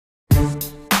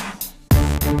The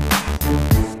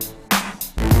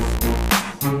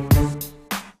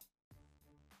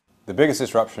biggest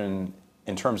disruption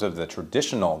in terms of the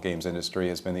traditional games industry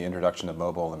has been the introduction of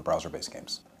mobile and browser-based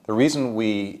games. The reason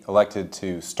we elected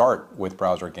to start with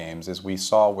browser games is we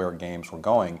saw where games were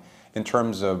going in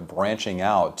terms of branching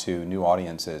out to new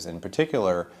audiences, in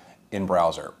particular in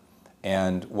browser.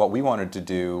 And what we wanted to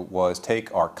do was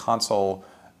take our console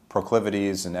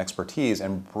proclivities and expertise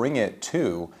and bring it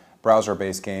to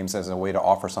browser-based games as a way to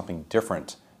offer something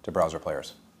different to browser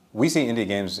players. We see indie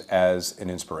games as an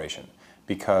inspiration,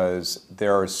 because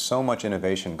there is so much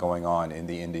innovation going on in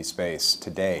the indie space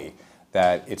today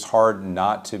that it's hard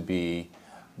not to be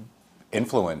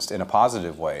influenced in a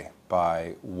positive way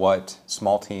by what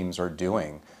small teams are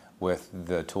doing with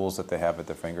the tools that they have at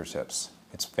their fingertips.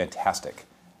 It's fantastic.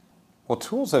 Well,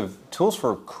 tools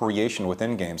for creation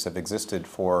within games have existed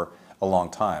for a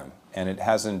long time, and it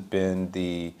hasn't been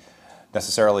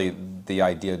necessarily the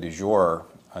idea du jour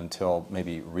until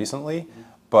maybe recently,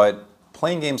 but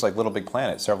playing games like Little Big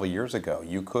Planet several years ago,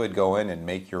 you could go in and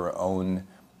make your own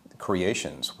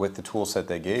creations with the tool set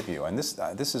they gave you. And this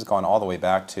has gone all the way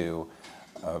back to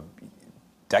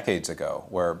decades ago,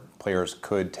 where players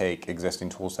could take existing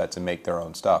tool sets and make their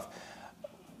own stuff.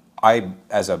 I,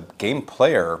 as a game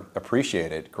player,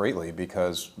 appreciate it greatly,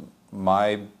 because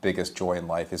my biggest joy in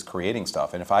life is creating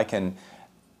stuff. And if I can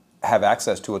have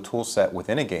access to a tool set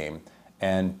within a game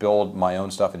and build my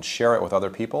own stuff and share it with other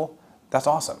people, that's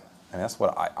awesome. And that's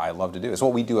what I love to do. It's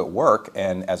what we do at work,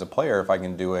 and as a player, if I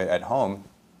can do it at home,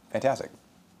 fantastic.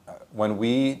 When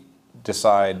we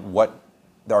decide what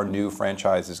our new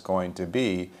franchise is going to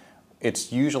be,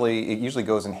 it usually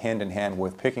goes in hand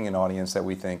with picking an audience that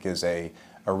we think is a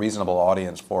reasonable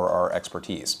audience for our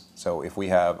expertise. So if we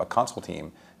have a console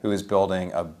team who is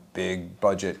building a big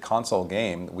budget console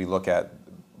game, we look at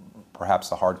perhaps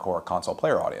the hardcore console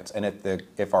player audience. And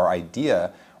if our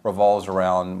idea revolves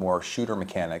around more shooter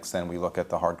mechanics, then we look at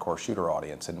the hardcore shooter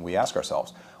audience and we ask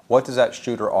ourselves, what does that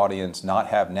shooter audience not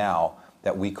have now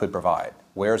that we could provide?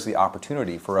 Where's the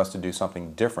opportunity for us to do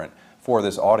something different for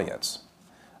this audience?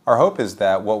 Our hope is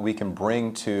that what we can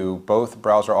bring to both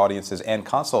browser audiences and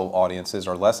console audiences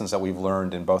are lessons that we've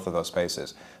learned in both of those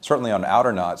spaces. Certainly on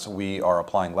Outernauts, we are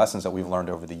applying lessons that we've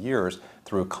learned over the years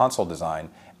through console design,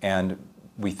 and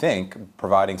we think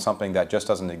providing something that just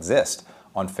doesn't exist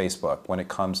on Facebook when it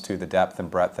comes to the depth and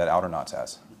breadth that Outernauts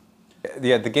has.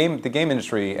 Yeah, the game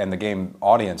industry and the game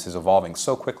audience is evolving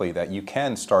so quickly that you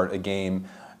can start a game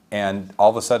and all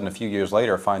of a sudden a few years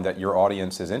later find that your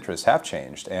audience's interests have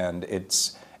changed, and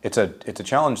it's a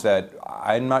challenge that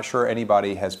I'm not sure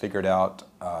anybody has figured out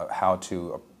how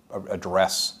to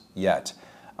address yet.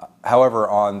 However,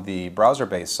 on the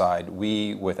browser-based side,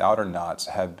 we with Outernauts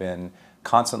have been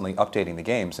constantly updating the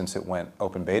game since it went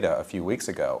open beta a few weeks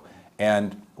ago.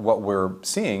 And what we're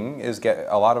seeing is get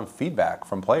a lot of feedback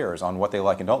from players on what they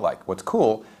like and don't like. What's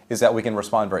cool is that we can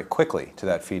respond very quickly to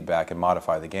that feedback and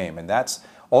modify the game. And that's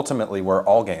ultimately where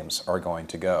all games are going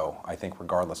to go, I think,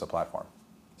 regardless of platform.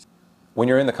 When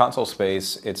you're in the console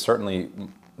space, it's certainly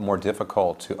more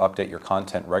difficult to update your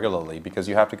content regularly because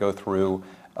you have to go through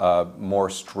a more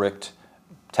strict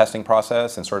testing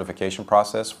process and certification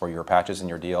process for your patches and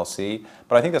your DLC,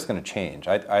 but I think that's going to change.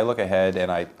 I look ahead and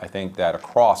I think that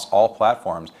across all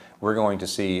platforms, we're going to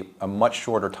see a much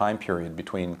shorter time period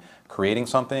between creating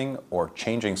something or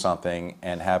changing something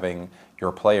and having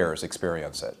your players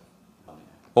experience it.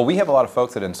 Well, we have a lot of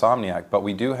folks at Insomniac, but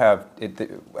we do have,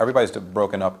 everybody's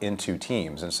broken up into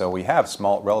teams, and so we have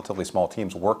relatively small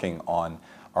teams working on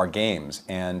our games,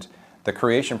 and the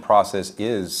creation process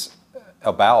is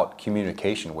about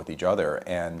communication with each other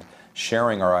and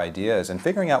sharing our ideas and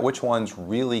figuring out which ones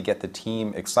really get the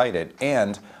team excited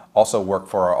and also work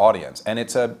for our audience. And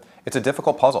it's a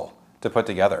difficult puzzle to put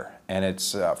together. And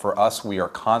it's for us, we are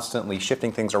constantly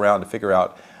shifting things around to figure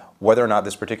out whether or not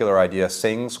this particular idea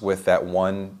sings with that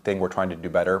one thing we're trying to do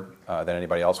better than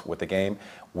anybody else with the game,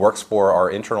 works for our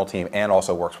internal team, and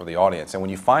also works for the audience. And when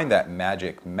you find that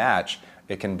magic match,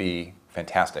 it can be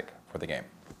fantastic for the game.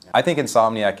 I think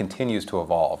Insomniac continues to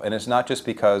evolve, and it's not just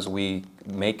because we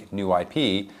make new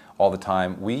IP all the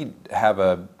time. We have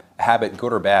a habit,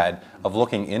 good or bad, of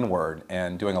looking inward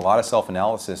and doing a lot of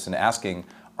self-analysis and asking,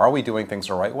 are we doing things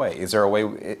the right way? Is there a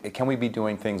way, can we be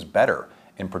doing things better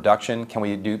in production? Can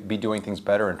we be doing things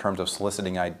better in terms of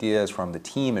soliciting ideas from the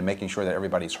team and making sure that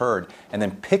everybody's heard, and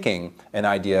then picking an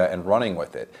idea and running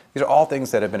with it? These are all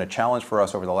things that have been a challenge for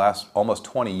us over the last almost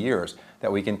 20 years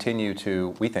that we continue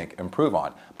to, we think, improve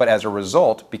on. But as a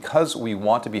result, because we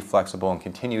want to be flexible and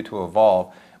continue to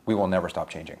evolve, we will never stop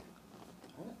changing.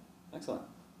 All right. Excellent.